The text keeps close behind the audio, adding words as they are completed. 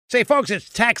Say, folks, it's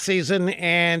tax season,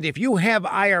 and if you have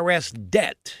IRS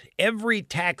debt, every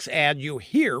tax ad you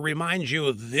hear reminds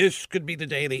you this could be the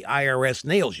day the IRS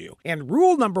nails you. And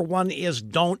rule number one is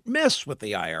don't mess with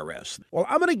the IRS. Well,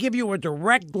 I'm going to give you a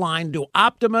direct line to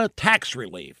Optima Tax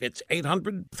Relief. It's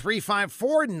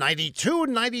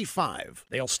 800-354-9295.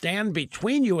 They'll stand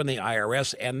between you and the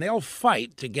IRS, and they'll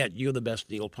fight to get you the best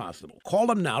deal possible. Call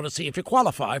them now to see if you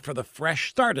qualify for the Fresh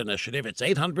Start Initiative. It's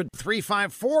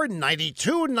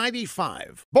 800-354-9295.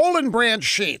 Boll & Branch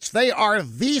sheets. They are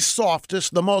the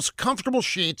softest, the most comfortable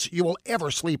sheets you will ever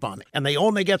sleep on, and they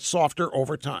only get softer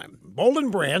over time. Boll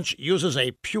 & Branch uses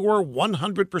a pure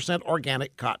 100%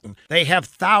 organic cotton. They have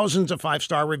thousands of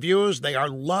five-star reviews. They are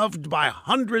loved by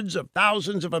hundreds of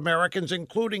thousands of Americans,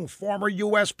 including former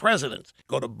U.S. presidents.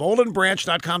 Go to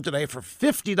bollandbranch.com today for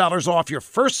 $50 off your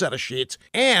first set of sheets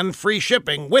and free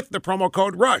shipping with the promo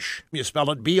code RUSH. You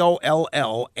spell it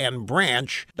B-O-L-L and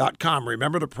branch.com.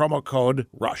 Remember the promo code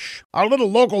RUSH. Our little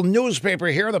local newspaper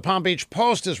here, the Palm Beach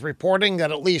Post, is reporting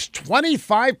that at least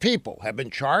 25 people have been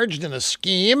charged in a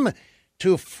scheme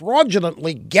to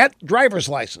fraudulently get driver's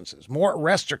licenses. More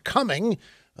arrests are coming.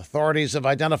 Authorities have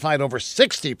identified over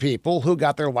 60 people who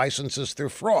got their licenses through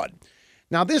fraud.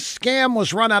 Now, this scam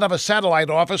was run out of a satellite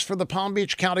office for the Palm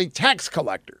Beach County tax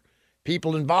collector.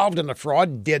 People involved in the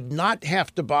fraud did not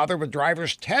have to bother with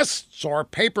driver's tests or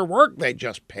paperwork. They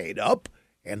just paid up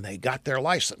and they got their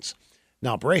license.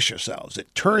 Now, brace yourselves.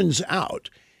 It turns out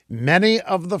many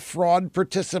of the fraud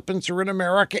participants are in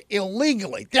America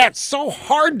illegally. That's so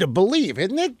hard to believe,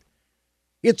 isn't it?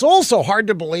 It's also hard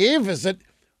to believe is that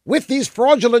with these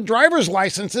fraudulent driver's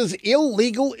licenses,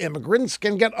 illegal immigrants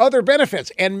can get other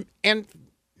benefits and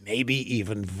maybe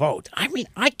even vote. I mean,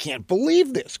 I can't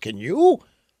believe this. Can you?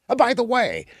 By the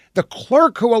way, the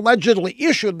clerk who allegedly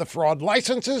issued the fraud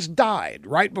licenses died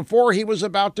right before he was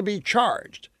about to be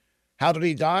charged. How did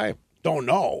he die? Don't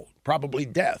know. Probably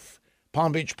death.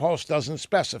 Palm Beach Post doesn't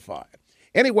specify.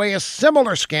 Anyway, a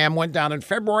similar scam went down in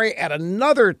February at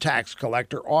another tax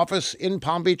collector office in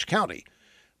Palm Beach County.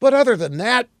 But other than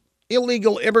that,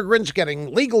 illegal immigrants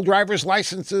getting legal driver's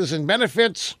licenses and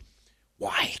benefits,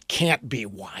 why, it can't be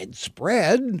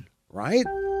widespread, right?